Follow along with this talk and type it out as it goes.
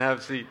Have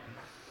a seat.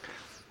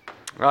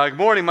 Good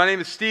morning. My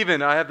name is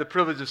Stephen. I have the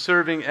privilege of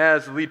serving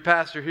as the lead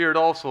pastor here at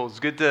All Souls. It's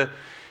good to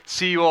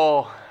see you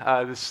all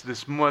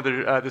this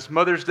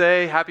Mother's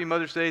Day. Happy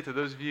Mother's Day to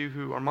those of you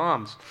who are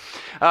moms.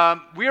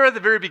 We are at the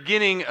very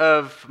beginning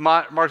of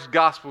Mark's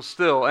Gospel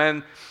still,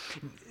 and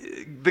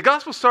the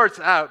Gospel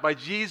starts out by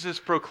Jesus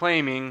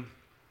proclaiming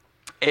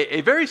a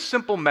very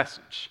simple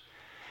message.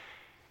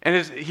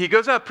 And he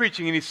goes out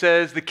preaching and he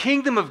says, "The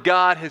kingdom of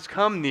God has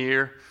come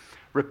near.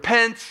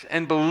 Repent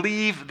and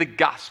believe the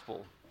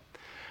gospel."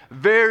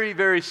 Very,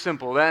 very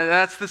simple.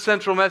 That's the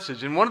central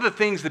message. And one of the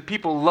things that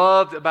people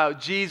loved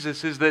about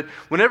Jesus is that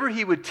whenever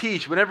he would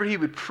teach, whenever he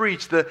would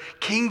preach, the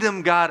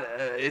kingdom God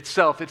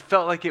itself, it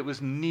felt like it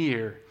was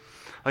near.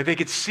 Like they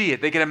could see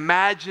it. They could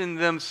imagine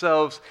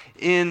themselves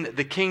in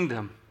the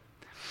kingdom.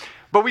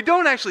 But we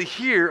don't actually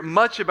hear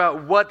much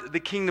about what the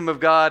kingdom of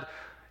God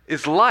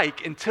is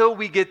like until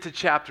we get to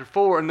chapter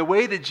 4. And the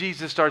way that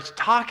Jesus starts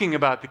talking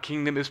about the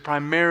kingdom is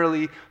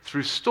primarily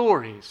through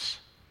stories.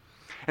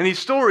 And these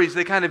stories,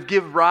 they kind of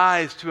give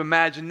rise to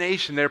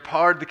imagination. They're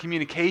part of the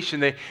communication.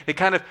 They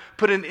kind of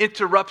put an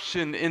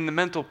interruption in the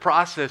mental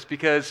process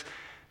because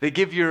they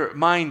give your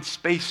mind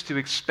space to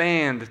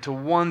expand, to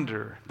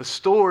wonder. The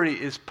story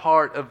is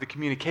part of the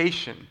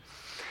communication.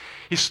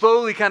 He's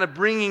slowly kind of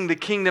bringing the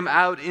kingdom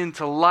out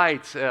into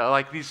light,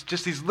 like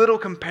these little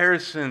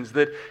comparisons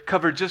that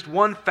cover just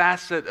one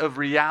facet of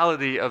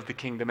reality of the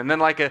kingdom. And then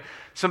like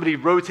somebody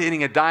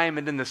rotating a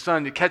diamond in the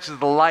sun, it catches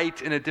the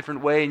light in a different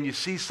way and you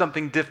see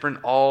something different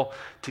all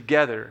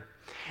together.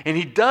 And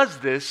he does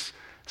this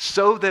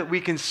so that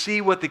we can see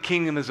what the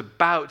kingdom is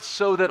about,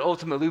 so that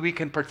ultimately we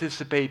can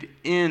participate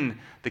in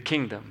the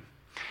kingdom.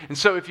 And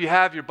so if you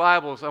have your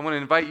Bibles, I want to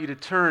invite you to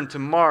turn to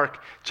Mark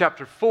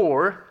chapter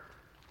 4.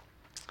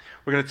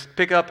 We're going to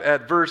pick up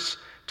at verse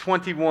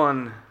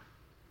 21.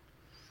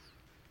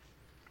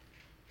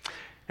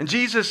 And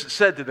Jesus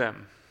said to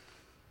them,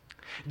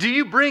 "Do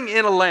you bring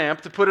in a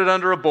lamp to put it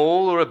under a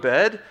bowl or a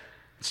bed?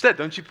 Instead,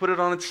 don't you put it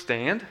on its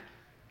stand?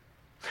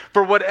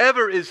 For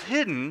whatever is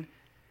hidden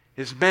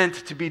is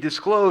meant to be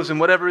disclosed, and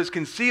whatever is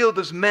concealed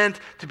is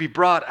meant to be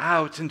brought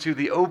out into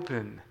the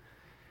open.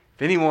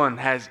 If anyone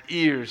has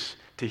ears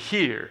to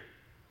hear,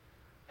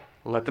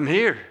 let them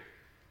hear.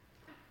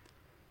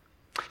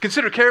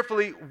 Consider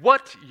carefully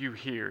what you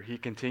hear," he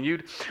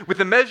continued. "With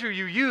the measure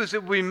you use,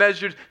 it will be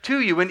measured to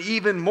you, and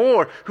even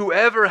more.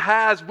 Whoever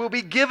has will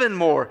be given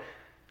more,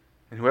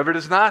 and whoever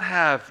does not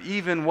have,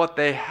 even what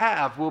they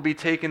have will be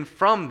taken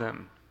from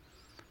them."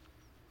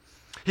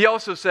 He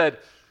also said,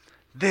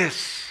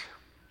 "This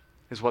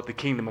is what the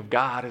kingdom of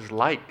God is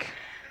like.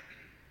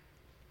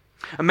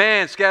 A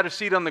man scatters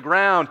seed on the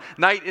ground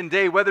night and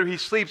day. Whether he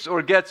sleeps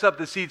or gets up,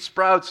 the seed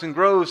sprouts and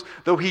grows,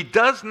 though he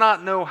does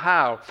not know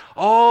how.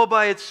 All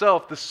by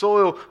itself, the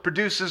soil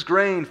produces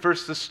grain,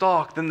 first the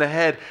stalk, then the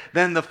head,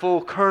 then the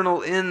full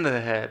kernel in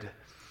the head.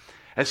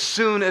 As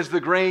soon as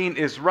the grain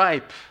is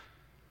ripe,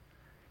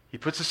 he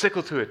puts a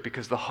sickle to it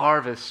because the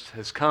harvest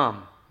has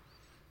come."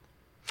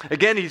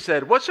 Again he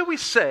said, "What shall we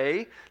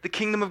say the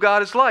kingdom of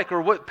God is like? Or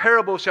what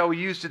parable shall we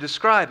use to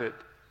describe it?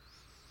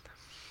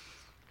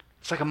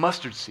 It's like a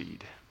mustard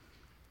seed,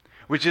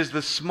 which is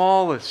the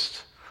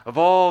smallest of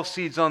all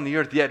seeds on the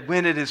earth. Yet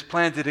when it is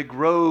planted, it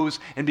grows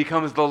and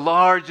becomes the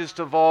largest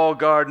of all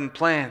garden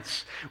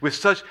plants, with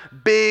such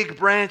big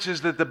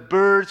branches that the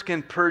birds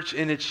can perch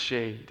in its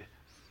shade."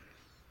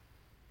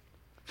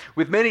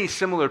 With many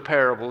similar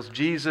parables,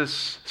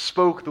 Jesus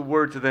spoke the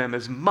word to them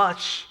as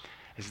much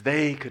as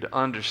they could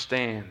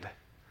understand.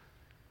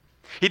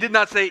 He did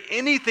not say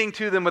anything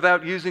to them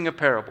without using a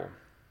parable.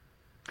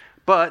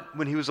 But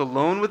when he was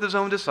alone with his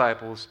own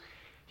disciples,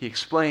 he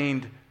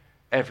explained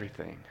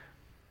everything.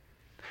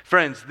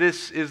 Friends,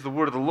 this is the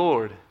word of the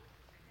Lord.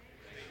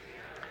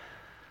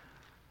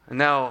 And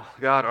now,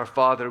 God our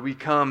Father, we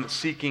come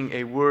seeking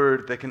a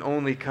word that can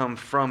only come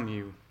from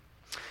you.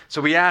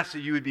 So we ask that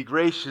you would be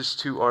gracious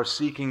to our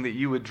seeking, that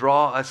you would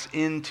draw us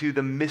into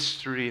the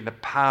mystery and the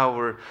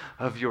power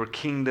of your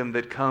kingdom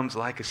that comes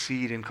like a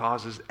seed and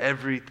causes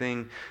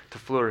everything to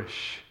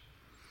flourish.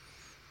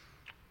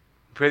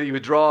 Pray that you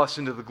would draw us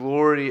into the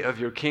glory of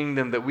your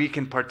kingdom, that we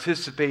can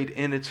participate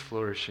in its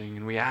flourishing.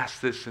 And we ask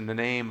this in the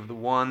name of the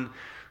one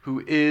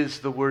who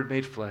is the Word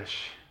made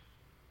flesh,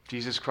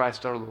 Jesus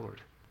Christ our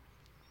Lord.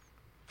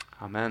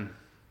 Amen.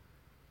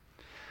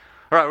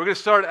 All right, we're going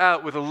to start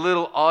out with a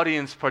little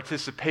audience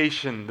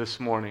participation this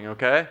morning,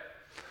 okay?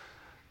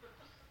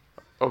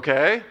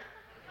 Okay?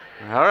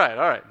 All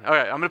right.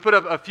 I'm going to put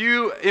up a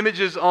few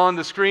images on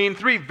the screen,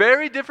 3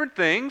 very different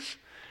things.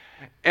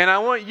 And I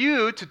want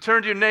you to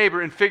turn to your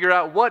neighbor and figure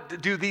out,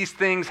 what do these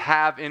things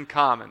have in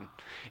common?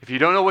 If you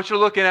don't know what you're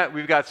looking at,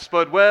 we've got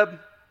Spud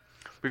Webb,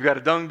 we've got a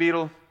dung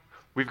beetle,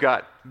 we've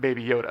got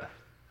Baby Yoda.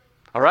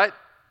 All right?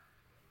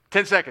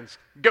 10 seconds.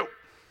 Go.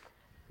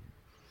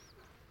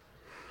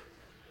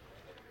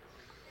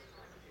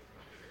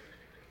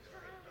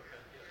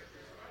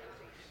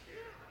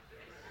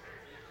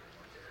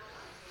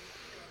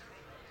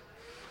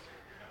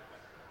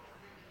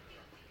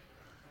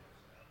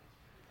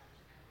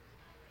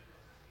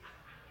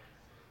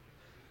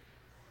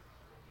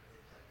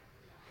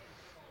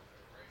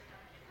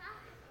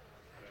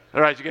 All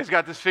right, you guys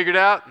got this figured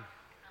out?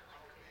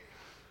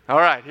 All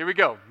right, here we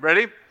go.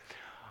 Ready?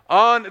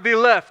 On the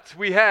left,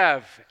 we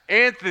have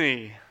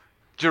Anthony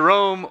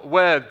Jerome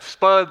Webb,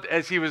 Spud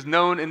as he was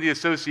known in the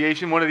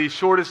association, one of the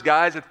shortest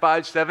guys at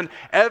 5'7",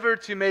 ever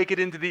to make it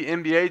into the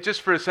NBA.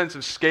 Just for a sense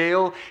of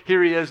scale,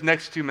 here he is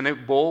next to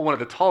Manute Bol, one of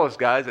the tallest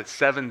guys at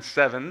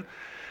 7'7".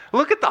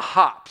 Look at the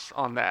hops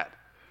on that.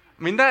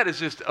 I mean, that is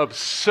just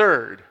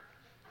absurd.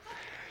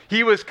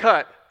 He was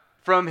cut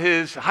from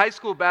his high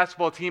school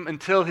basketball team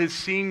until his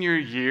senior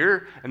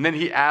year, and then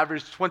he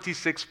averaged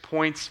 26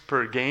 points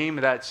per game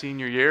that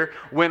senior year,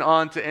 went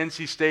on to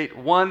NC State,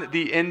 won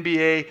the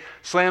NBA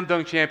Slam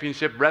Dunk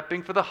Championship,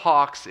 repping for the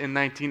Hawks in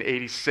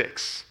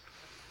 1986.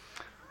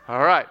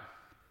 All right,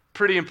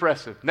 pretty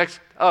impressive.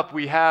 Next up,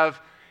 we have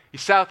the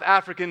South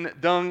African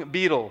dung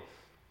beetle.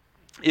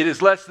 It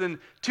is less than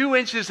 2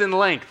 inches in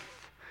length.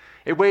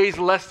 It weighs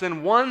less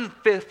than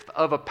 1/5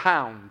 of a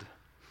pound.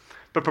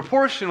 But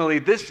proportionally,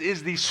 this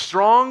is the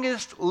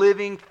strongest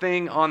living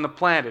thing on the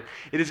planet.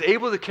 It is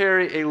able to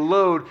carry a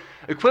load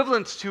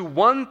equivalent to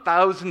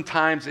 1,000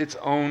 times its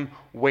own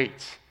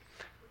weight.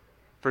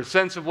 For a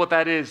sense of what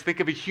that is, think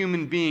of a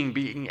human being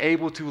being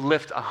able to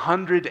lift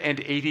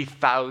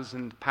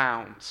 180,000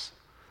 pounds.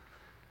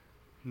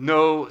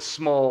 No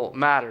small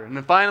matter. And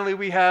then finally,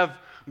 we have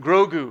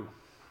Grogu,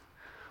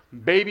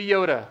 Baby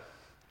Yoda,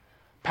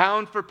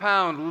 pound for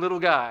pound, little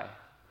guy,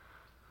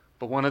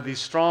 but one of the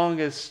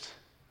strongest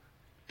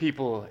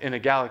people in a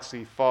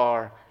galaxy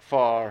far,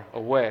 far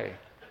away.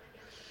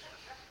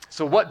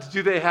 So what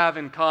do they have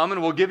in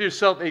common? Well, give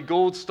yourself a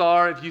gold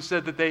star if you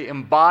said that they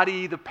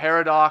embody the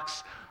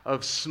paradox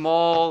of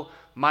small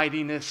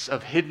mightiness,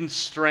 of hidden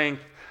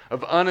strength,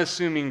 of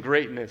unassuming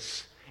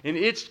greatness. In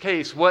each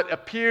case, what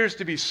appears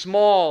to be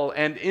small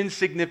and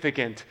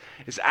insignificant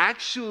is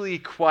actually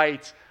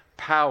quite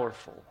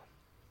powerful.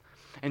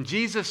 And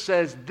Jesus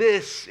says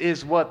this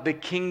is what the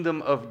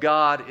kingdom of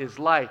God is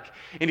like.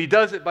 And he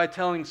does it by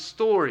telling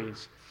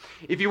stories.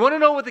 If you want to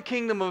know what the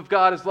kingdom of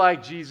God is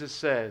like, Jesus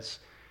says,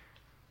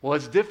 well,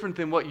 it's different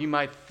than what you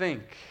might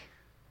think.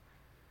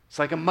 It's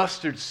like a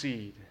mustard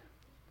seed.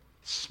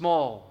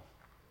 Small,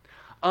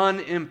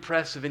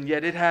 unimpressive, and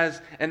yet it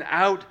has an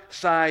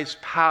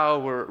outsized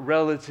power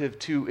relative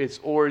to its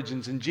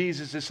origins. And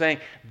Jesus is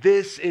saying,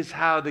 this is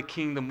how the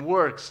kingdom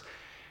works.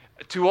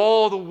 To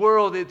all the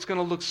world, it's going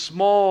to look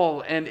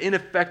small and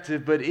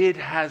ineffective, but it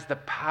has the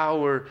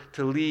power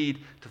to lead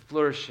to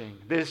flourishing.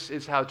 This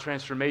is how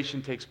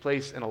transformation takes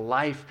place in a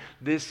life.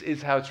 This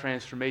is how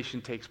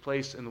transformation takes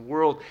place in the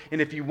world. And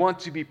if you want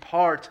to be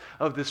part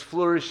of this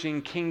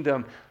flourishing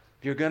kingdom,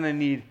 you're going to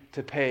need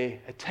to pay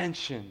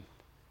attention.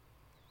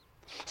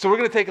 So we're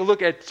going to take a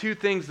look at two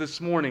things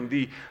this morning: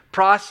 the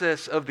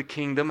process of the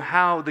kingdom,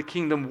 how the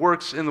kingdom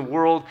works in the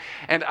world,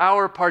 and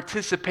our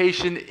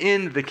participation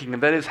in the kingdom.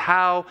 That is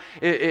how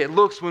it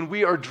looks when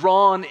we are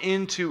drawn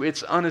into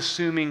its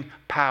unassuming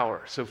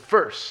power. So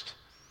first,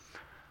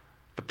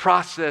 the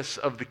process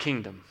of the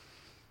kingdom.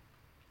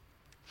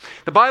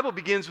 The Bible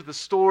begins with the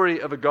story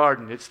of a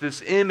garden. It's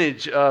this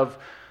image of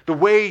the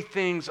way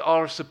things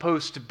are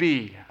supposed to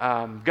be.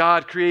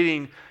 God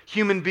creating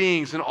human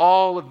beings and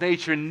all of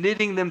nature,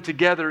 knitting them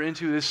together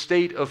into this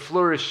state of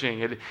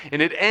flourishing.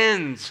 And it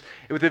ends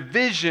with a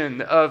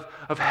vision of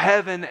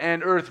heaven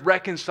and earth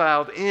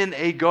reconciled in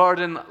a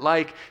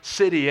garden-like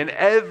city. And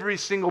every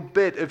single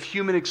bit of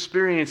human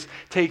experience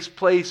takes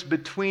place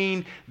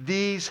between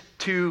these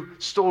two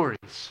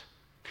stories.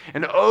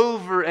 And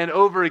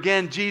over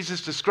again,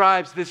 Jesus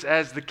describes this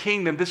as the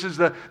kingdom. This is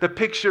the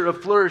picture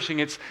of flourishing.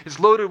 It's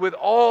loaded with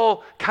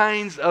all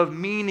kinds of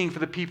meaning for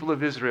the people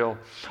of Israel,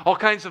 all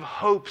kinds of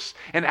hopes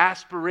and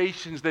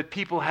aspirations that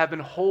people have been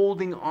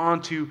holding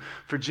on to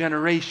for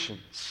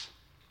generations.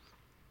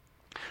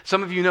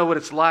 Some of you know what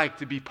it's like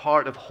to be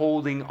part of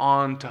holding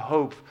on to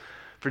hope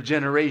for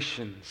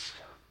generations.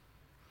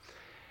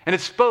 And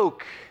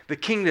the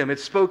kingdom, it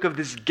spoke of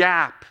this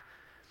gap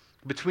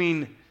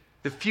between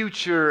the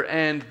future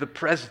and the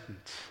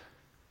present.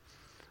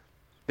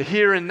 The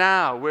here and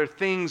now, where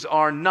things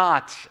are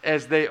not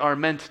as they are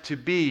meant to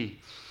be.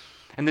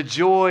 And the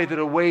joy that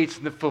awaits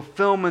and the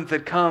fulfillment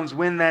that comes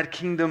when that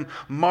kingdom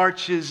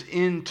marches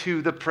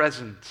into the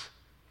present.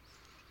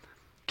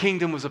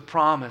 Kingdom was a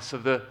promise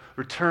of the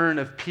return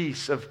of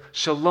peace, of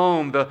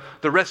shalom,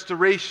 the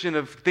restoration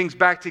of things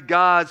back to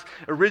God's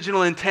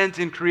original intent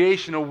in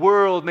creation, a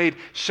world made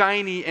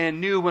shiny and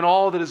new when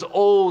all that is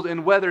old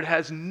and weathered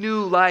has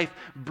new life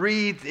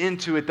breathed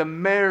into it, the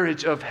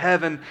marriage of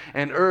heaven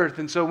and earth.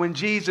 And so when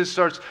Jesus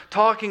starts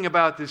talking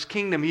about this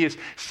kingdom, he is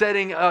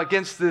setting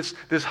against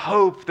this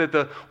hope that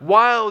the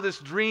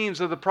wildest dreams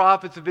of the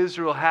prophets of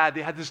Israel had.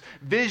 They had this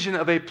vision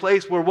of a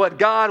place where what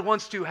God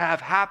wants to have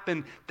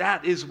happen,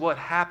 that is what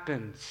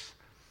happens.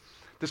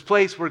 This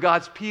place where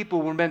God's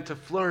people were meant to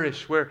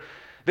flourish, where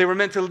they were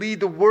meant to lead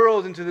the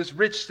world into this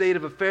rich state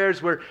of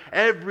affairs where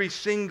every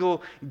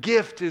single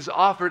gift is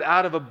offered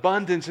out of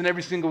abundance and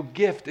every single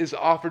gift is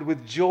offered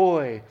with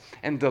joy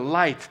and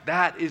delight.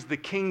 That is the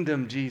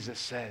kingdom, Jesus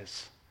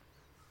says.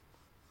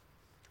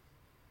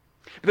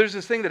 But there's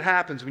this thing that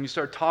happens when you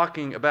start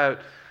talking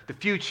about the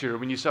future,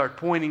 when you start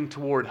pointing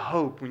toward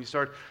hope, when you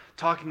start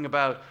talking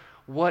about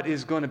what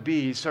is going to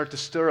be, you start to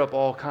stir up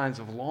all kinds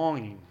of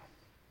longing.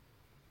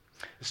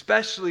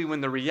 Especially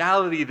when the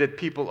reality that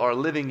people are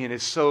living in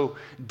is so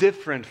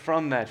different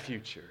from that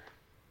future.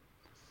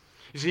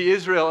 You see,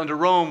 Israel under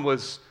Rome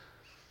was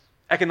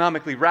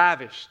economically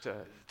ravished.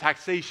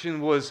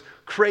 Taxation was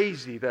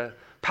crazy. The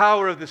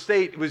power of the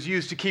state was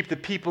used to keep the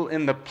people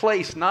in the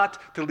place,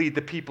 not to lead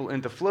the people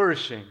into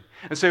flourishing.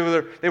 And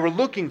so they were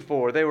looking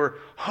for, they were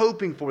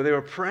hoping for, they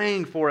were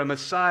praying for a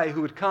Messiah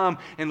who would come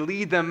and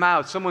lead them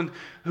out, someone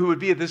who would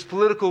be this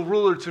political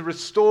ruler to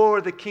restore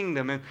the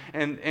kingdom.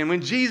 And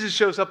when Jesus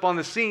shows up on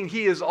the scene,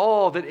 he is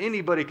all that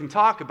anybody can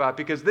talk about,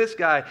 because this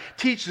guy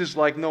teaches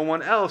like no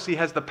one else. He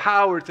has the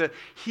power to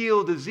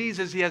heal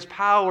diseases. He has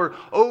power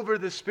over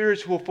the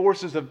spiritual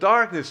forces of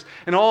darkness.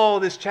 And all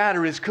this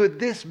chatter is,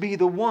 could this be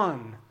the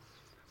one?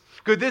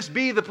 Could this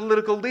be the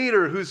political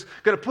leader who's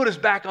going to put us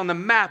back on the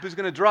map, who's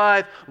going to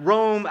drive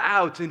Rome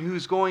out, and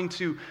who's going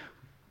to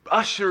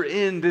usher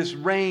in this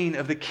reign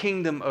of the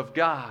kingdom of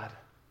God?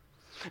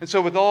 And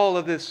so with all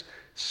of this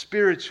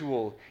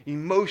spiritual,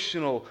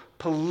 emotional,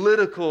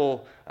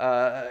 political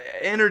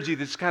energy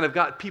that's kind of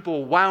got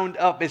people wound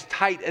up as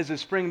tight as a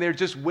spring, they're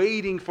just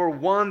waiting for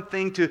one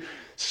thing to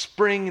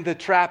spring the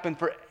trap and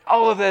for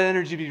all of that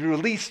energy to be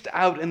released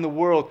out in the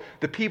world.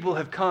 The people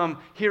have come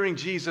hearing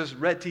Jesus,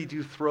 ready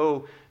to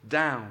throw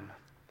down.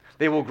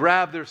 They will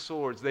grab their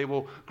swords. They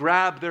will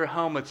grab their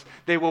helmets.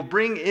 They will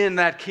bring in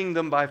that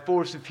kingdom by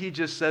force if he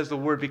just says the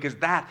word, because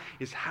that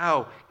is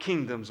how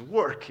kingdoms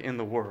work in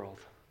the world.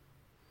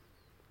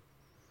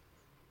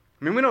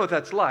 I mean, we know what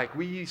that's like.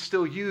 We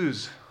still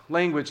use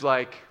language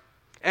like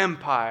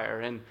empire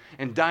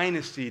and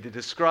dynasty to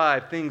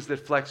describe things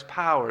that flex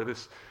power,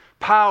 this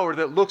power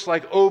that looks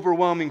like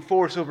overwhelming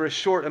force over a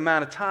short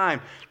amount of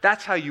time.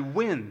 That's how you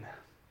win.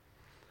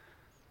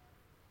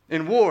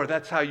 In war,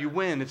 that's how you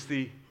win. It's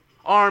the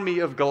army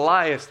of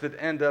Goliaths that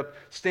end up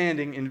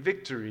standing in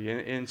victory.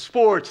 In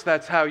sports,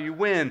 that's how you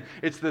win.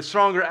 It's the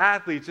stronger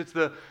athletes. It's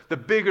the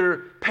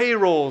bigger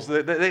payrolls.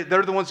 They're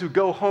the ones who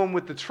go home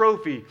with the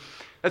trophy.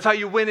 That's how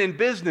you win in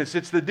business.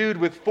 It's the dude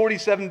with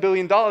 $47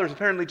 billion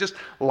apparently just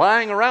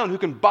lying around who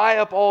can buy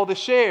up all the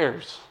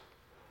shares.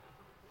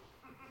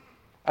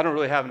 I don't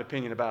really have an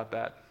opinion about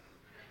that.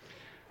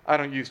 I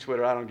don't use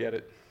Twitter. I don't get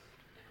it.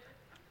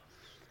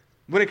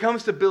 When it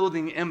comes to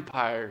building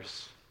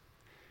empires,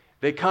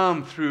 they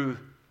come through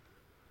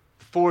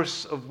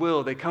force of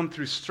will. They come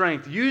through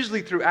strength,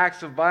 usually through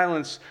acts of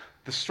violence,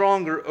 the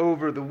stronger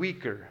over the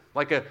weaker.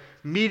 Like a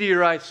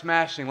meteorite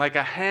smashing, like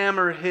a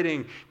hammer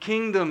hitting.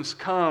 Kingdoms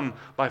come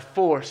by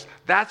force.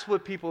 That's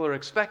what people are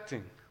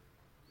expecting.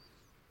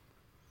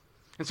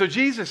 And so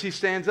Jesus, he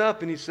stands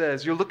up and he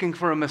says, you're looking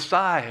for a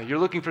Messiah. You're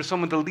looking for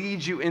someone to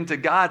lead you into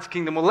God's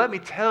kingdom. Well, let me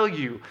tell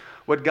you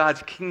what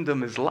God's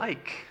kingdom is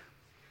like.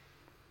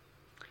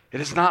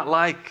 It is not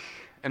like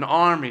an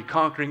army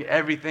conquering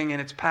everything in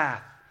its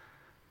path.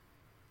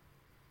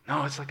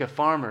 No, it's like a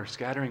farmer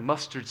scattering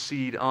mustard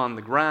seed on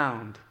the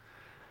ground.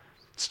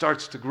 It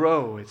starts to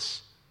grow.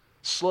 It's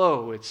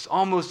slow. It's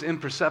almost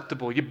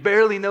imperceptible. You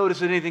barely notice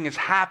that anything is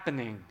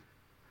happening.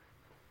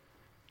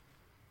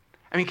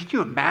 I mean, can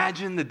you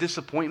imagine the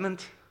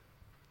disappointment?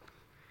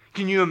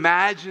 Can you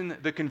imagine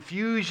the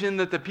confusion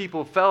that the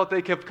people felt?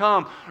 They have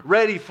come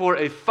ready for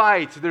a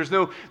fight. There's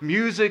no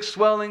music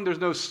swelling. There's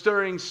no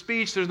stirring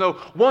speech. There's no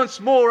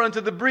once more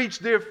unto the breach,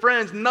 dear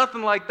friends.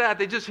 Nothing like that.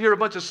 They just hear a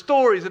bunch of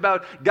stories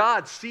about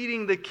God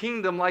seeding the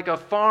kingdom like a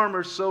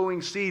farmer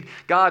sowing seed,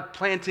 God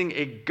planting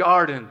a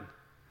garden.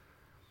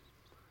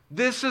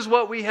 This is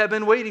what we have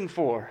been waiting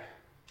for.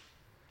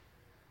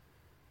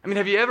 I mean,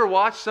 have you ever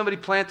watched somebody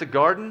plant a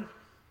garden?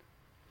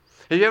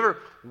 Have you ever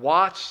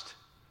watched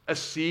a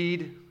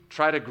seed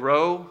try to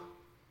grow?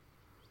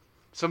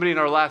 Somebody in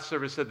our last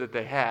service said that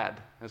they had.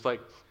 It's like,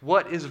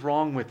 what is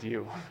wrong with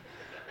you?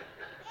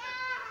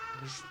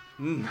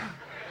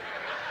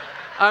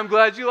 I'm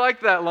glad you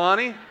like that,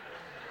 Lonnie.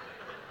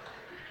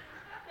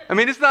 I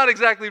mean, it's not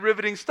exactly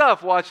riveting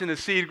stuff watching a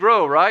seed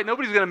grow, right?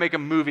 Nobody's going to make a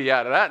movie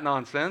out of that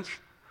nonsense.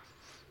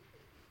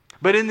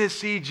 But in this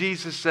seed,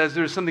 Jesus says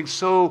there's something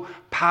so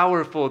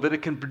powerful that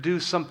it can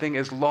produce something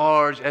as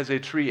large as a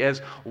tree,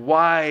 as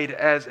wide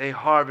as a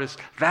harvest.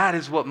 That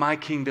is what my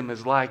kingdom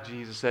is like,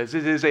 Jesus says.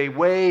 It is a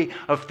way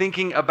of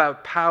thinking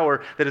about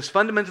power that is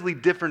fundamentally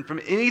different from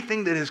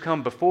anything that has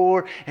come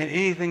before and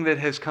anything that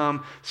has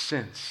come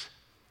since.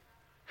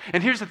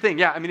 And here's the thing,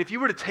 if you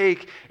were to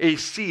take a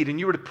seed and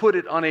you were to put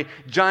it on a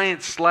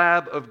giant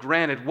slab of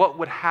granite, what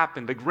would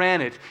happen? The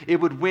granite, it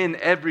would win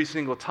every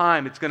single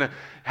time. It's going to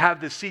have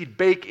the seed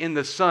bake in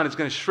the sun. It's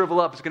going to shrivel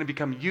up. It's going to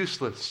become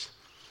useless.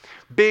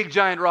 Big,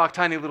 giant rock,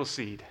 tiny little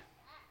seed.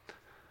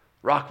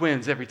 Rock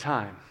wins every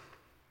time.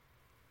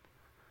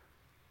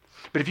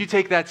 But if you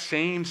take that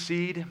same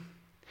seed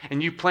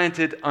and you plant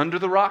it under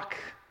the rock,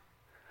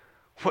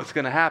 what's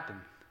going to happen?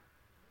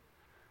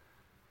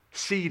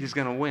 Seed is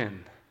going to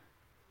win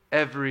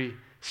every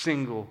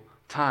single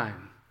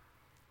time.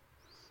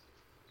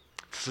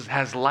 It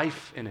has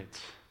life in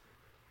it.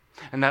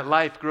 And that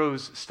life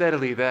grows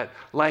steadily, that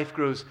life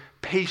grows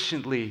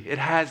patiently. It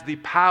has the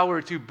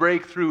power to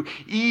break through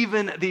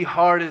even the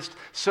hardest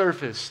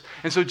surface.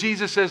 And so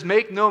Jesus says,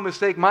 make no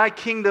mistake, my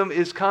kingdom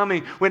is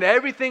coming. When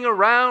everything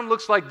around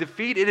looks like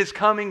defeat, it is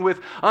coming with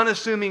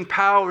unassuming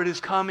power. It is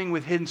coming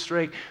with hidden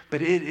strength,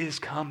 but it is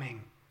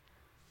coming.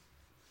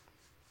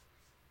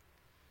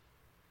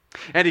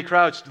 Andy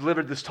Crouch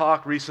delivered this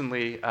talk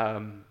recently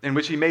in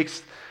which he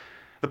makes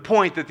the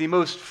point that the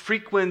most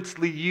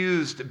frequently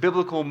used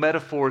biblical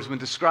metaphors when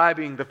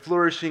describing the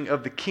flourishing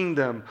of the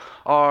kingdom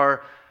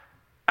are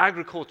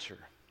agriculture.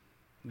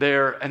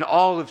 They're an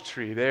olive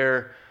tree.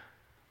 They're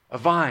a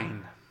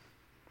vine.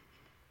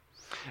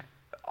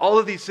 All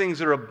of these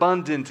things are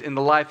abundant in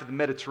the life of the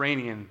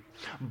Mediterranean.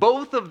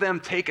 Both of them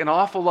take an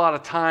awful lot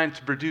of time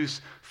to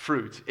produce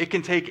fruit. It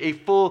can take a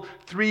full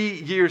 3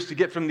 years to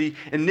get from the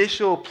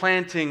initial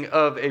planting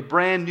of a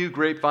brand new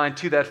grapevine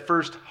to that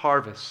first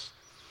harvest.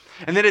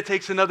 And then it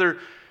takes another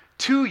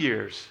 2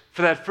 years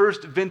for that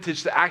first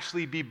vintage to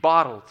actually be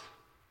bottled.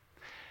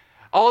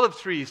 Olive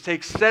trees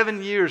take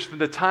 7 years from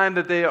the time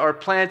that they are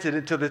planted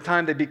until the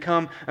time they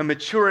become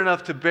mature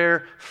enough to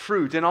bear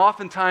fruit. And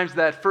oftentimes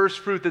that first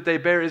fruit that they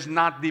bear is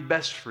not the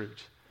best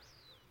fruit.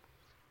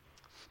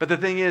 But the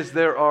thing is,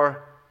 there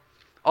are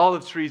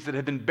olive trees that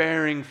have been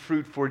bearing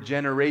fruit for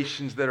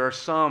generations. There are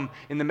some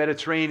in the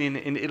Mediterranean,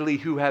 in Italy,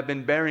 who have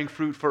been bearing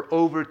fruit for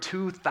over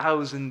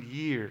 2,000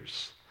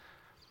 years.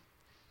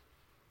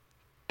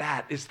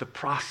 That is the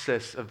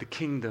process of the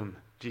kingdom,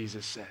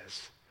 Jesus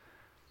says.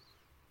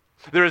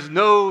 There is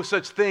no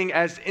such thing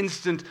as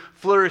instant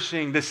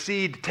flourishing. The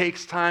seed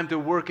takes time to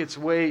work its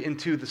way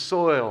into the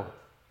soil.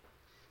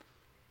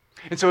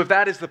 And so if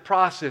that is the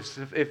process,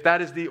 if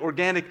that is the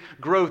organic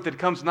growth that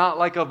comes not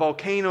like a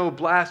volcano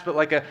blast, but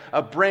like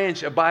a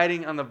branch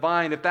abiding on the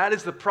vine, if that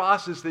is the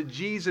process that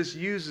Jesus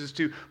uses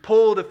to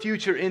pull the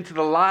future into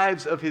the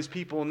lives of his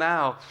people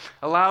now,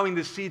 allowing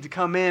the seed to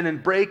come in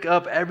and break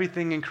up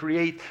everything and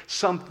create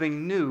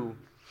something new,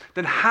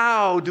 then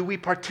how do we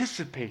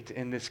participate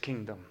in this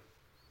kingdom?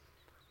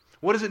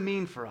 What does it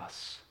mean for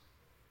us?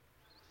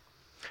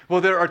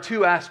 Well, there are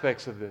two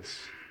aspects of this.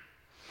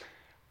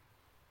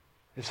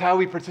 It's how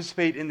we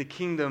participate in the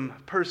kingdom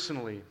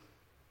personally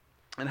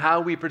and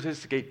how we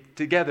participate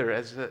together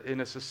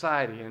in a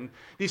society. And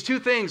these two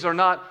things are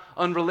not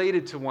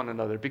unrelated to one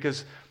another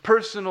because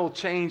personal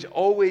change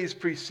always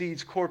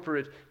precedes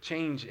corporate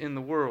change in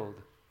the world.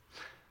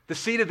 The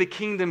seed of the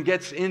kingdom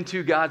gets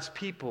into God's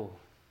people,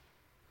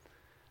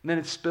 and then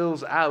it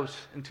spills out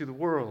into the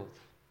world.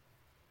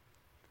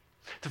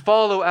 To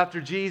follow after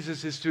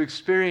Jesus is to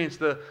experience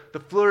the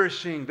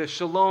flourishing, the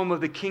shalom of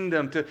the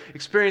kingdom, to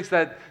experience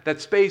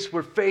that space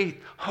where faith,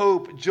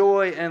 hope,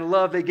 joy, and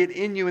love, they get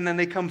in you and then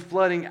they come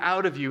flooding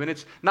out of you. And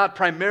it's not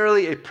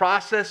primarily a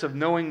process of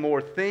knowing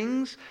more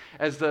things.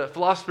 As the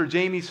philosopher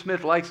Jamie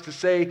Smith likes to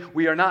say,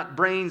 we are not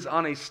brains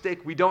on a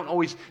stick. We don't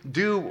always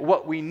do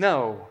what we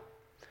know.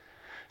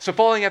 So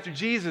following after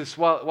Jesus,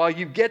 while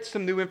you get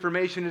some new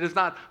information, it is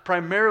not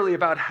primarily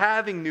about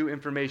having new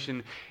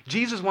information.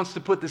 Jesus wants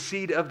to put the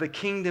seed of the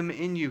kingdom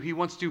in you. He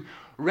wants to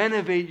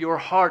renovate your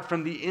heart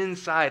from the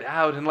inside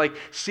out. And like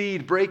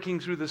seed breaking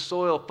through the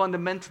soil,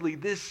 fundamentally,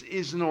 this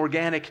is an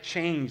organic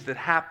change that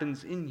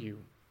happens in you.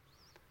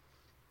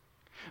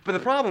 But the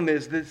problem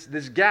is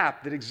this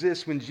gap that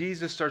exists when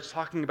Jesus starts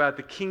talking about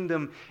the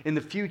kingdom in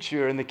the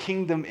future and the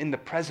kingdom in the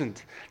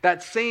present.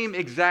 That same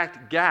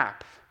exact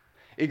gap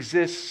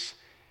exists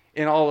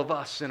in all of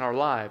us, in our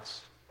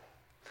lives.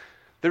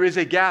 There is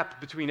a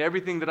gap between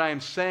everything that I am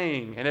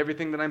saying and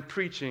everything that I'm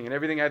preaching and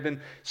everything I've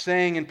been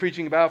saying and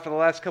preaching about for the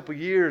last couple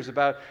of years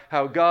about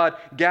how God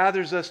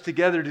gathers us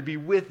together to be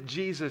with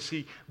Jesus.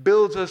 He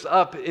builds us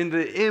up in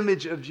the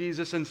image of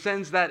Jesus and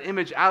sends that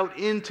image out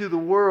into the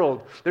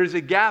world. There's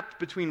a gap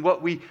between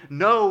what we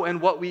know and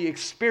what we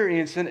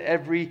experience in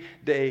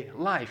everyday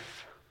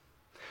life.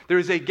 There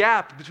is a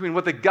gap between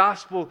what the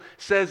gospel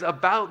says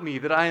about me,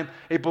 that I am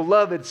a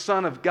beloved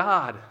son of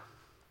God.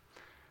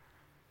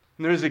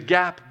 And there is a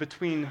gap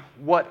between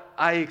what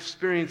I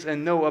experience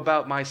and know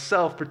about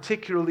myself,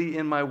 particularly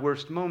in my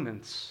worst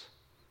moments.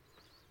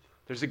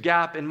 There's a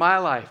gap in my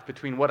life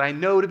between what I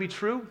know to be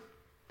true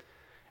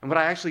and what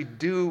I actually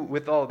do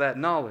with all that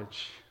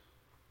knowledge.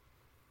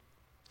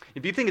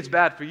 If you think it's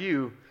bad for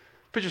you,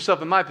 put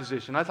yourself in my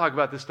position. I talk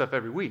about this stuff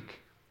every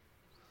week.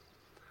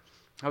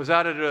 I was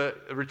out at a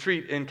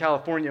retreat in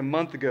California a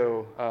month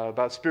ago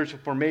about spiritual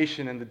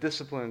formation and the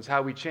disciplines,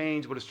 how we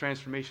change, what does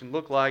transformation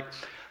look like.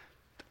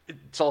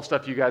 It's all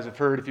stuff you guys have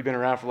heard if you've been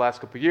around for the last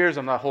couple of years.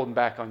 I'm not holding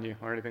back on you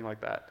or anything like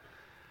that.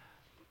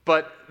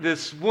 But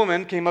this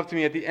woman came up to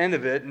me at the end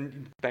of it,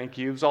 and thank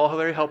you. It was all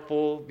very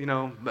helpful,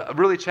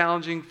 really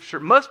challenging. Sure,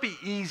 must be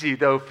easy,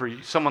 though,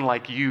 for someone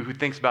like you who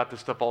thinks about this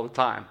stuff all the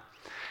time.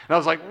 And I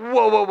was like,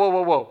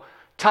 whoa,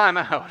 time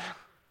out.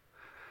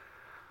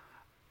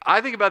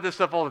 I think about this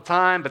stuff all the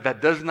time, but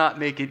that does not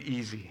make it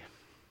easy.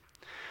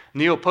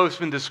 Neil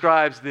Postman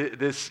describes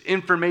this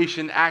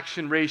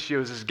information-action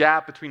ratio as this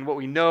gap between what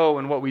we know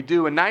and what we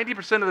do. And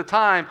 90% of the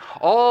time,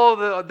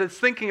 all that's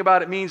thinking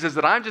about it means is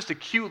that I'm just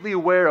acutely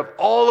aware of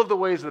all of the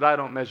ways that I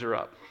don't measure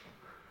up.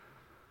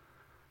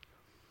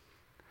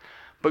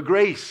 But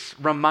grace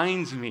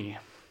reminds me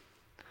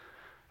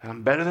that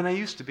I'm better than I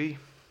used to be.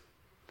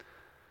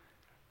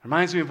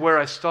 Reminds me of where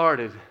I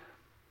started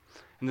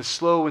and the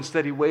slow and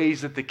steady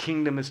ways that the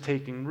kingdom is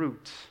taking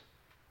root.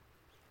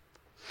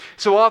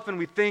 So often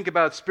we think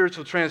about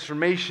spiritual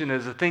transformation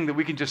as a thing that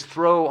we can just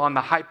throw on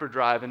the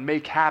hyperdrive and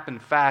make happen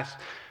fast.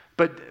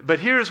 But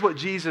here's what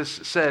Jesus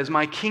says: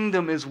 my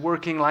kingdom is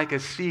working like a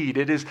seed.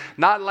 It is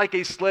not like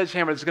a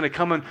sledgehammer that's going to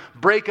come and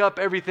break up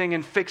everything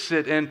and fix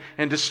it and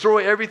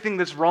destroy everything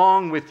that's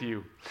wrong with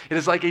you. It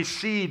is like a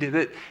seed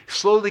that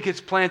slowly gets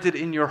planted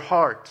in your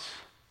heart.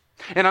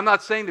 And I'm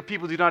not saying that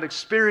people do not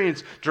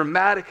experience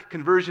dramatic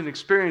conversion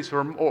experience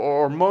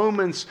or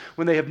moments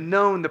when they have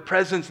known the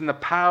presence and the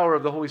power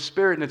of the Holy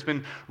Spirit and it's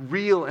been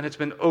real and it's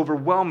been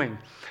overwhelming.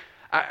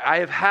 I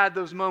have had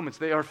those moments.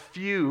 They are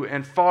few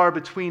and far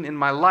between in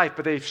my life,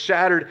 but they've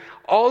shattered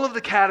all of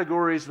the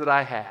categories that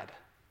I had.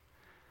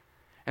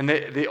 And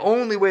the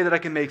only way that I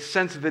can make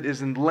sense of it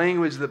is in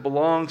language that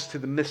belongs to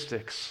the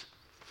mystics.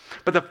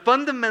 But the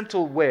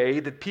fundamental way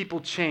that people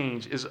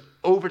change is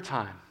over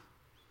time.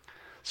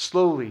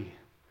 Slowly,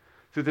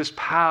 through this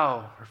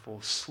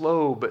powerful,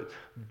 slow, but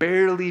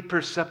barely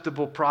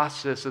perceptible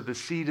process of the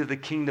seed of the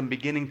kingdom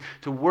beginning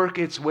to work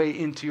its way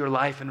into your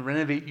life and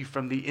renovate you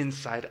from the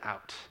inside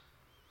out.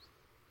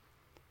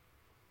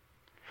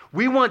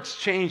 We want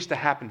change to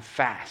happen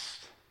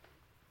fast.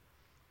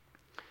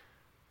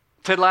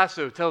 Ted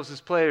Lasso tells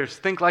his players,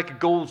 think like a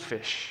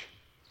goldfish,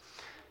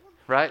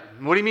 right?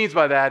 And what he means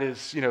by that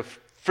is,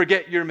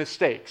 forget your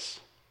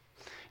mistakes.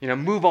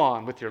 Move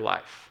on with your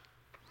life.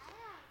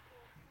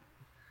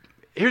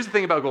 Here's the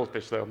thing about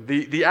goldfish, though.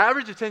 The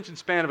average attention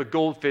span of a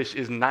goldfish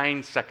is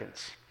 9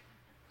 seconds.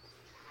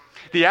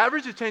 The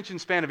average attention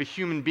span of a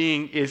human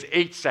being is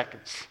 8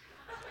 seconds.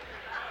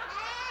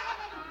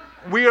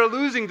 We are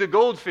losing to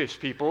goldfish,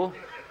 people.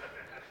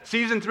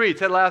 Season 3,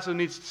 Ted Lasso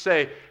needs to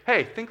say,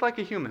 hey, think like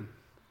a human.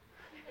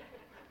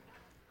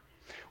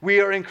 We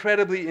are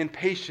incredibly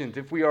impatient.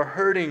 If we are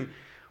hurting,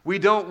 we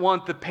don't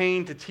want the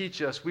pain to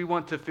teach us. We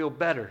want to feel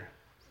better.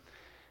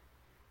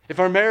 If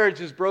our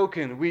marriage is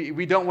broken,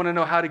 we don't want to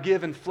know how to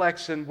give and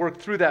flex and work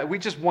through that. We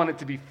just want it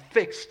to be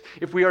fixed.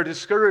 If we are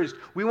discouraged,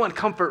 we want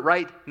comfort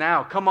right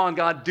now. Come on,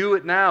 God, do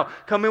it now.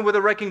 Come in with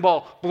a wrecking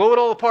ball. Blow it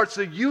all apart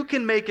so you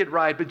can make it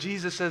right. But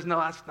Jesus says, no,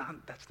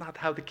 that's not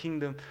how the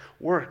kingdom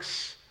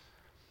works.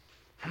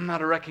 I'm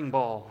not a wrecking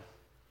ball.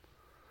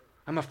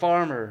 I'm a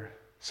farmer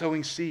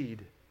sowing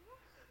seed,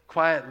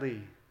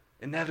 quietly,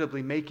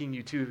 inevitably making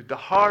you to. The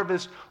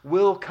harvest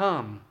will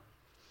come.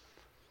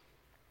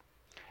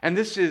 And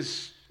this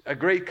is a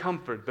great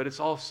comfort, but it's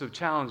also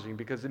challenging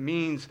because it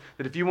means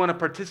that if you want to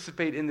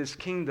participate in this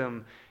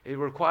kingdom, it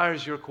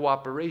requires your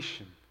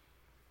cooperation.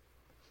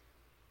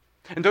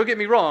 And don't get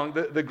me wrong,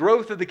 the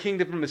growth of the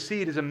kingdom from a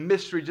seed is a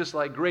mystery just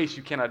like grace.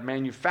 You cannot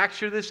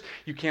manufacture this.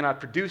 You cannot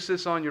produce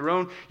this on your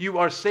own. You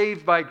are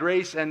saved by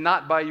grace and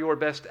not by your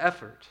best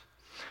effort.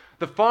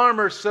 The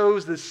farmer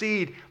sows the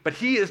seed, but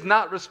he is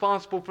not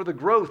responsible for the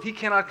growth. He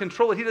cannot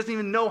control it. He doesn't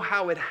even know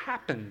how it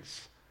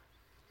happens.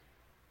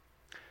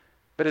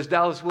 But as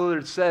Dallas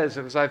Willard says,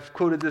 as I've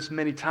quoted this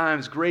many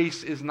times,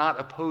 grace is not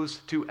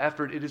opposed to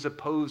effort. It is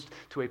opposed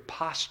to a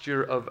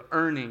posture of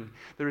earning.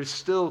 There is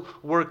still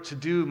work to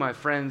do, my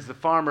friends. The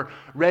farmer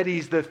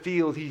readies the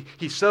field.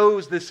 He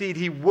sows the seed.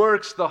 He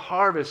works the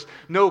harvest.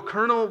 No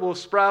kernel will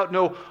sprout.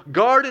 No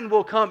garden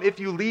will come if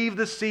you leave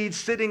the seed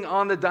sitting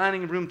on the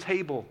dining room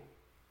table.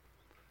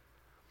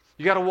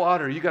 You got to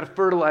water, you got to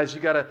fertilize,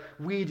 you got to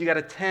weed, you got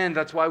to tend.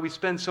 That's why we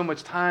spend so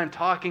much time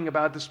talking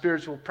about the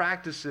spiritual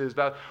practices,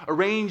 about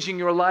arranging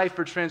your life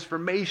for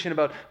transformation,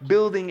 about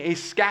building a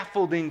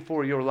scaffolding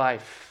for your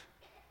life.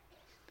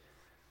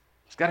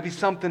 There's got to be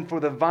something for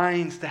the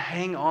vines to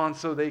hang on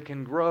so they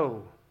can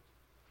grow.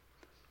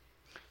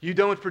 You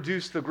don't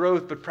produce the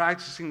growth, but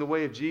practicing the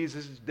way of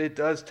Jesus, it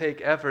does take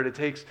effort. It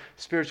takes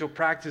spiritual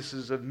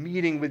practices of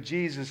meeting with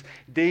Jesus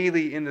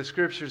daily in the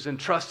Scriptures and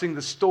trusting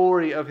the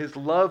story of His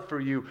love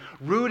for you,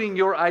 rooting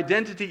your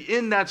identity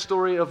in that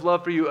story of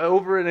love for you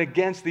over and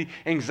against the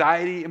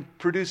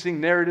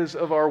anxiety-producing narratives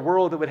of our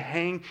world that would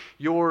hang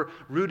your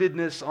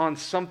rootedness on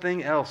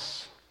something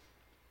else.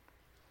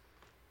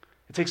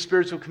 It takes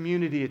spiritual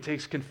community, it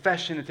takes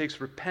confession, it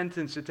takes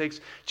repentance, it takes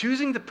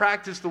choosing to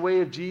practice the way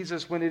of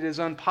Jesus when it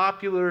is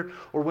unpopular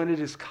or when it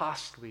is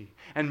costly.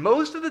 And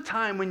most of the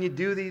time when you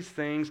do these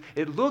things,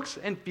 it looks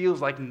and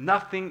feels like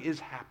nothing is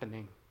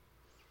happening.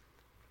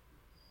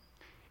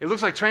 It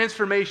looks like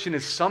transformation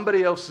is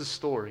somebody else's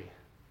story.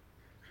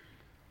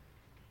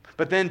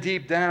 But then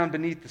deep down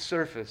beneath the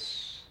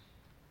surface,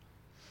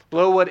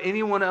 below what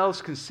anyone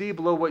else can see,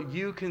 below what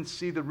you can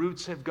see, the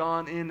roots have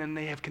gone in and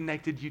they have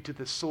connected you to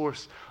the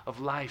source of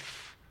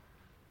life.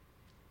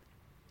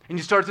 And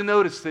you start to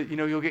notice that,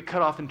 you'll get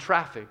cut off in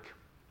traffic.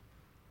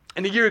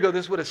 And a year ago,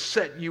 this would have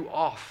set you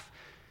off.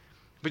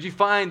 But you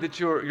find that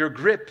your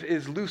grip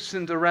is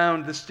loosened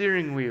around the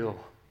steering wheel.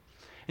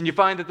 And you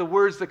find that the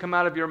words that come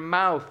out of your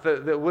mouth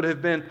that would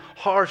have been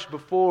harsh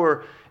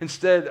before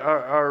instead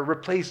are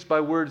replaced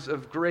by words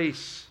of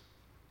grace.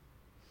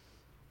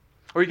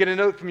 Or you get a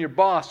note from your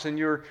boss and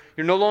you're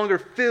no longer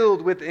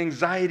filled with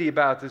anxiety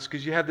about this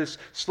because you have this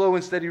slow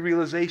and steady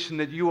realization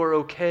that you are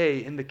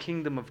okay in the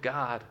kingdom of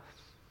God.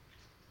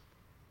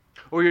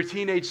 Or your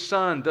teenage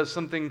son does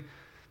something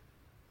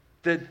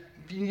that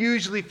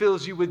usually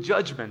fills you with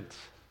judgment.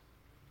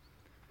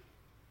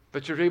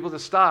 But you're able to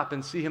stop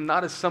and see him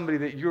not as somebody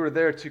that you're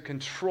there to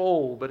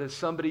control, but as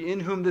somebody in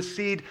whom the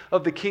seed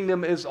of the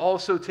kingdom is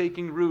also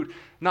taking root.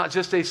 Not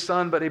just a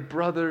son, but a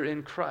brother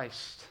in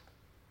Christ.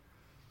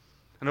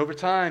 And over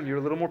time, you're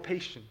a little more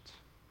patient.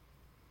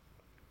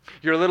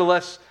 You're a little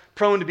less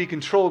prone to be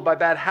controlled by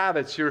bad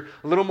habits. You're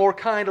a little more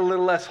kind, a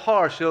little less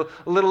harsh, a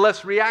little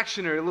less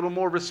reactionary, a little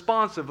more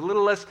responsive, a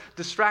little less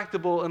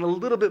distractible, and a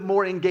little bit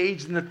more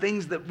engaged in the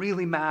things that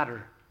really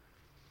matter.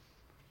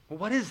 Well,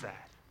 what is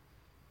that?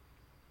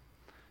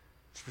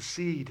 It's the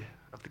seed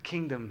of the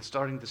kingdom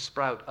starting to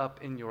sprout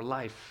up in your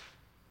life.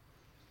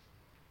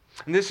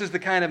 And this is the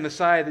kind of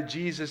Messiah that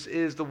Jesus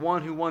is, the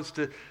one who wants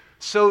to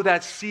sow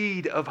that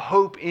seed of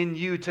hope in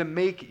you to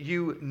make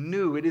you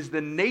new. It is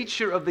the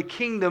nature of the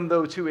kingdom,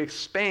 though, to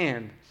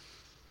expand.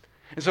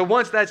 And so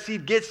once that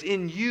seed gets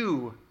in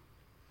you,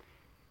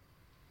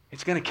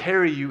 it's going to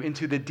carry you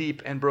into the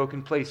deep and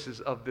broken places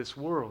of this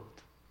world.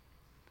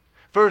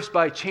 First,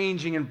 by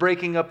changing and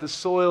breaking up the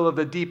soil of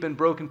the deep and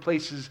broken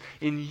places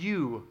in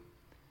you.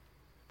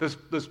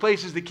 Those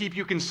places that keep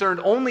you concerned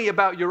only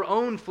about your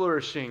own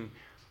flourishing.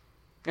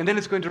 And then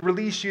it's going to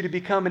release you to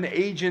become an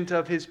agent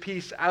of His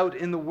peace out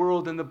in the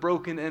world in the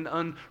broken and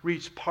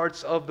unreached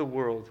parts of the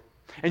world.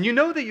 And you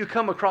know that you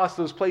come across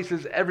those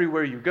places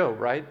everywhere you go,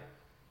 right?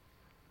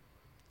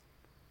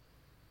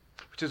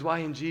 Which is why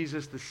in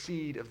Jesus the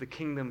seed of the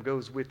kingdom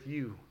goes with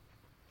you.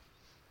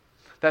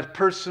 That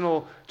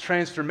personal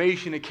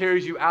transformation, it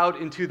carries you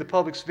out into the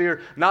public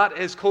sphere, not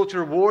as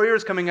culture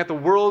warriors coming at the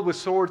world with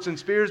swords and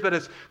spears, but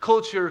as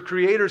culture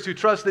creators who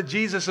trust that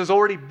Jesus has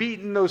already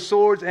beaten those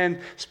swords and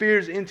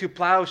spears into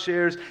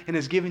plowshares and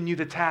has given you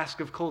the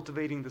task of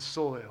cultivating the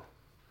soil.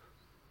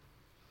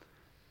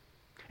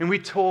 And we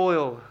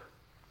toil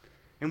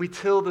and we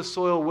till the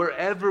soil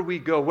wherever we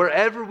go,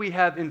 wherever we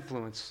have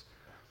influence.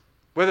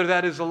 Whether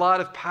that is a lot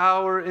of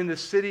power in the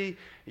city,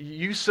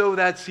 you sow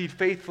that seed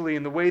faithfully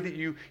in the way that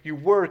you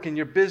work in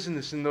your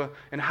business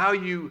and how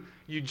you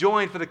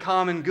join for the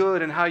common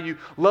good and how you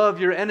love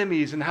your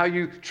enemies and how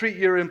you treat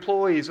your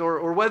employees,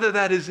 or whether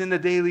that is in the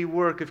daily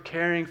work of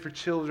caring for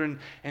children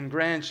and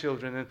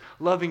grandchildren and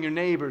loving your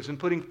neighbors and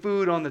putting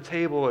food on the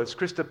table, as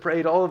Krista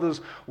prayed, all of those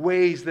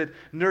ways that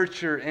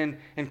nurture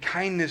and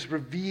kindness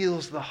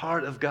reveals the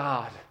heart of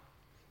God.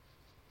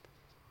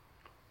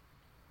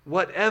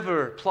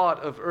 Whatever plot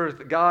of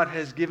earth God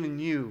has given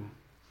you,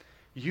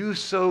 you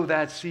sow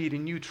that seed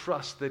and you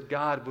trust that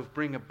God will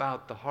bring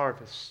about the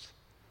harvest.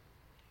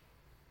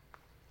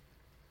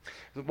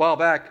 A while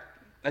back,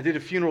 I did a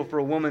funeral for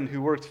a woman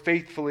who worked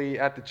faithfully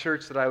at the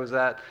church that I was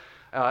at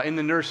in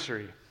the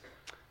nursery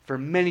for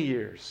many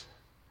years.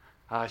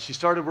 She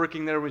started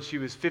working there when she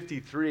was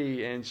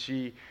 53, and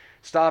she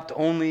stopped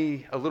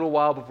only a little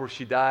while before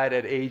she died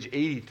at age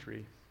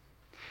 83.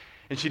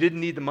 And she didn't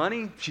need the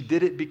money. She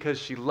did it because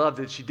she loved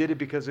it. She did it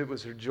because it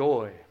was her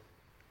joy.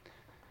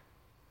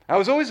 I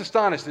was always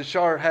astonished that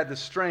Shar had the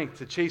strength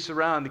to chase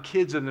around the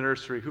kids in the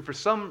nursery who for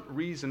some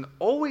reason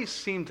always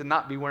seemed to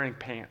not be wearing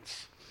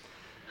pants.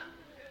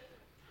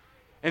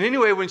 And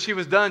anyway, when she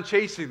was done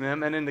chasing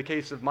them, and in the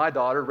case of my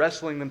daughter,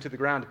 wrestling them to the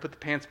ground to put the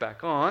pants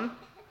back on,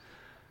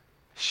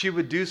 she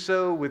would do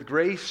so with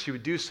grace. She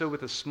would do so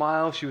with a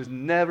smile. She was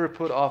never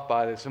put off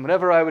by this. And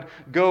whenever I would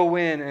go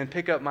in and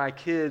pick up my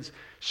kids,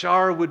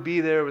 Shar would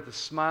be there with a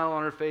smile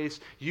on her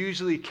face,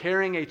 usually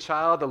carrying a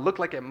child that looked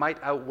like it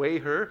might outweigh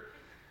her.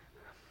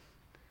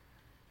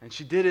 And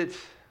she did it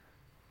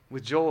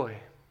with joy.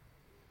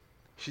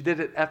 She did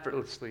it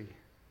effortlessly.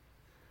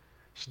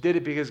 She did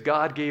it because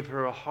God gave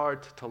her a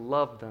heart to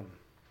love them.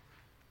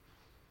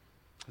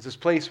 It's this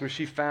place where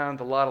she found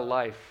a lot of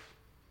life.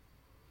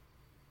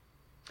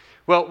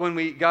 Well, when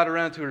we got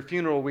around to her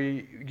funeral,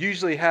 we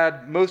usually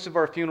had most of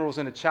our funerals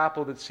in a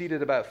chapel that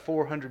seated about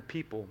 400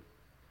 people.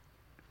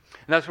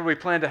 And that's where we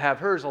planned to have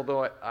hers,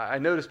 although I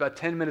noticed about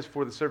 10 minutes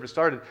before the service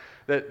started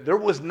that there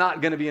was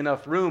not going to be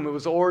enough room. It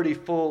was already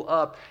full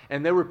up,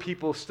 and there were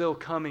people still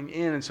coming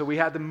in. And so we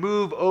had to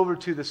move over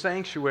to the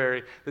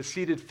sanctuary that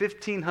seated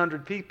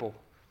 1,500 people.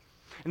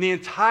 And the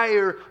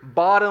entire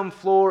bottom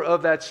floor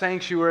of that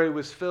sanctuary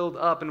was filled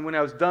up. And when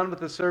I was done with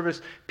the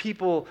service,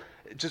 people,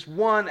 just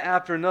one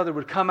after another,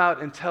 would come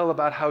out and tell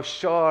about how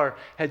Shar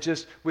had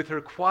just, with her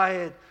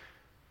quiet,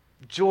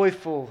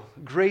 joyful,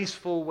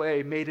 graceful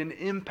way, made an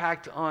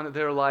impact on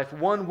their life.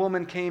 One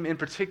woman came in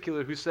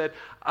particular who said,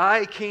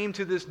 I came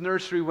to this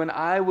nursery when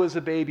I was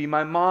a baby.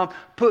 My mom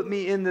put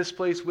me in this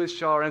place with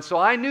Shar. And so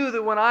I knew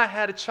that when I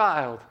had a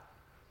child,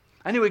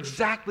 I knew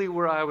exactly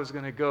where I was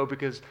going to go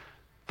because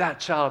that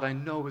child I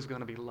know was going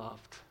to be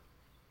loved.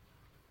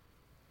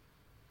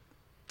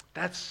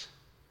 That's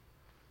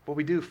what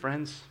we do,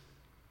 friends.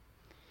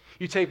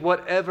 You take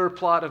whatever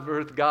plot of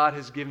earth God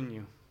has given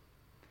you,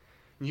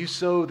 and you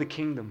sow the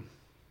kingdom.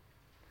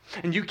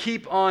 And you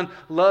keep on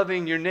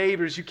loving your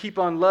neighbors. You keep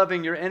on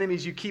loving your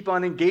enemies. You keep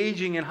on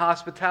engaging in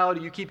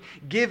hospitality. You keep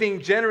giving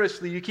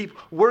generously. You keep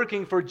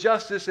working for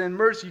justice and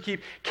mercy. You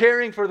keep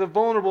caring for the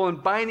vulnerable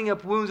and binding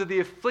up wounds of the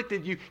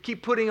afflicted. You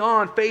keep putting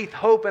on faith,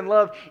 hope, and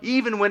love,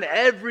 even when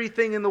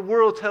everything in the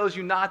world tells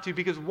you not to,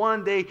 because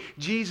one day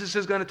Jesus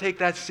is going to take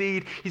that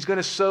seed. He's going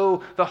to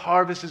sow. The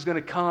harvest is going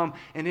to come,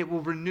 and it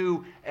will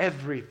renew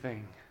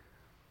everything.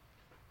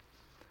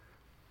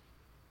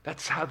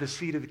 That's how the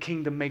seed of the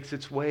kingdom makes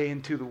its way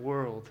into the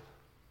world.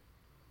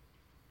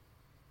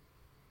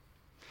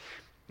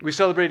 We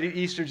celebrated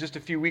Easter just a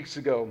few weeks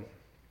ago.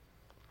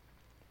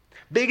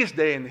 Biggest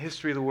day in the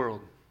history of the world.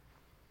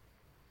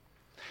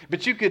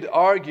 But you could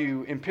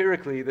argue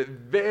empirically that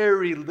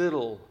very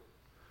little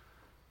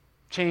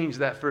changed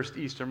that first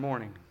Easter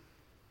morning.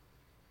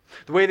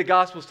 The way the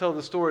Gospels tell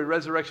the story,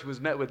 resurrection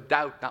was met with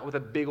doubt, not with a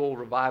big old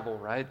revival,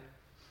 right?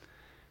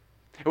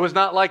 It was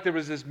not like there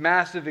was this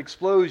massive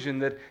explosion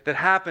that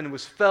happened,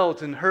 was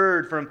felt and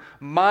heard from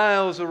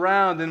miles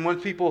around. And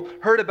when people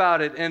heard about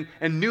it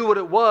and knew what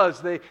it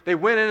was, they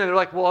went in and they're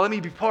like, well, let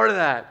me be part of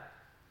that.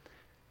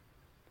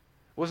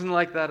 It wasn't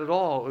like that at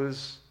all. It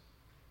was,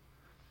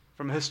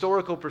 from a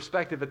historical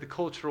perspective at the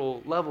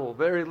cultural level,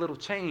 very little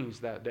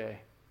changed that day.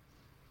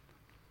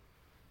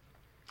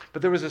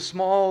 But there was a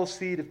small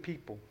seed of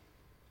people.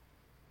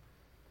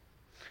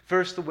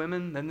 First the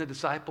women, then the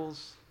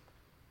disciples.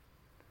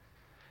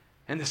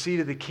 And the seed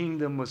of the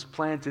kingdom was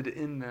planted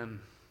in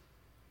them.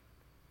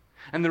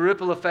 And the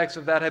ripple effects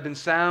of that have been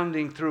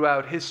sounding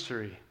throughout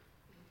history.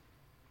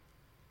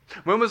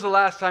 When was the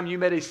last time you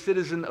met a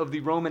citizen of the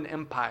Roman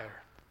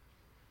Empire?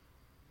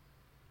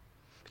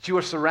 But you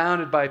are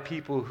surrounded by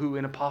people who,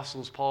 in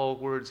Apostles Paul's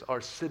words,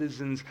 are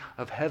citizens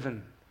of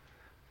heaven.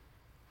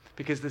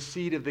 Because the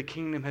seed of the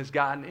kingdom has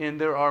gotten in.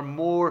 There are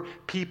more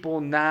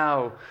people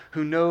now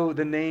who know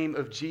the name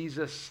of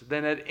Jesus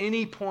than at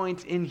any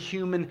point in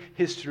human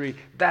history.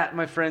 That,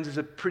 my friends, is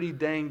a pretty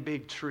dang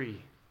big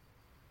tree.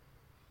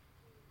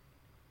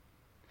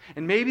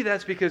 And maybe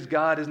that's because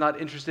God is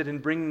not interested in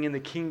bringing in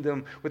the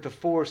kingdom with the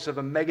force of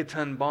a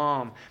megaton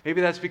bomb.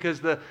 Maybe that's because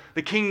the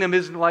kingdom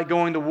isn't like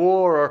going to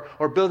war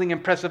or building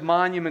impressive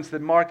monuments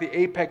that mark the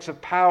apex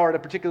of power at a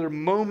particular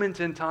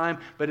moment in time,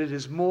 but it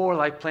is more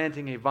like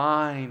planting a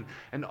vine,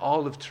 an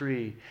olive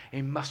tree,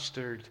 a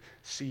mustard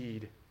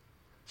seed.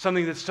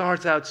 Something that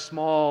starts out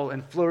small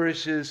and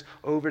flourishes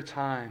over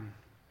time,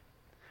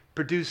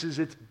 produces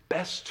its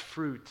best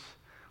fruit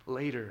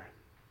later.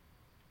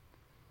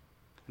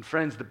 And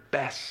friends, the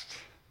best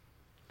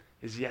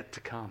is yet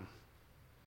to come.